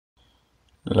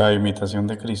La imitación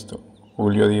de Cristo,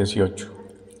 Julio 18.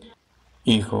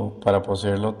 Hijo, para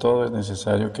poseerlo todo es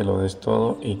necesario que lo des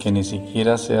todo y que ni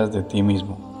siquiera seas de ti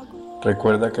mismo.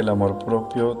 Recuerda que el amor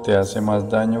propio te hace más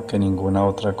daño que ninguna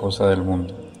otra cosa del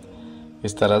mundo.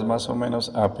 Estarás más o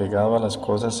menos apegado a las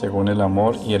cosas según el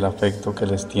amor y el afecto que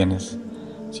les tienes.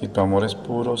 Si tu amor es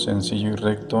puro, sencillo y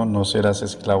recto, no serás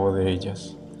esclavo de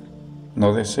ellas.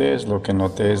 No desees lo que no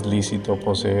te es lícito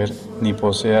poseer, ni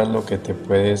poseas lo que te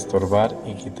puede estorbar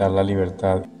y quitar la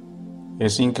libertad.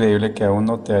 Es increíble que aún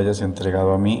no te hayas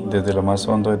entregado a mí desde lo más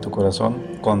hondo de tu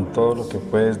corazón con todo lo que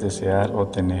puedes desear o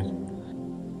tener.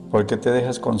 ¿Por qué te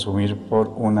dejas consumir por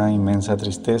una inmensa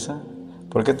tristeza?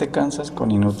 ¿Por qué te cansas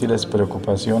con inútiles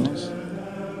preocupaciones?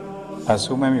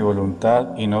 Asume mi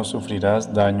voluntad y no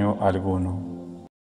sufrirás daño alguno.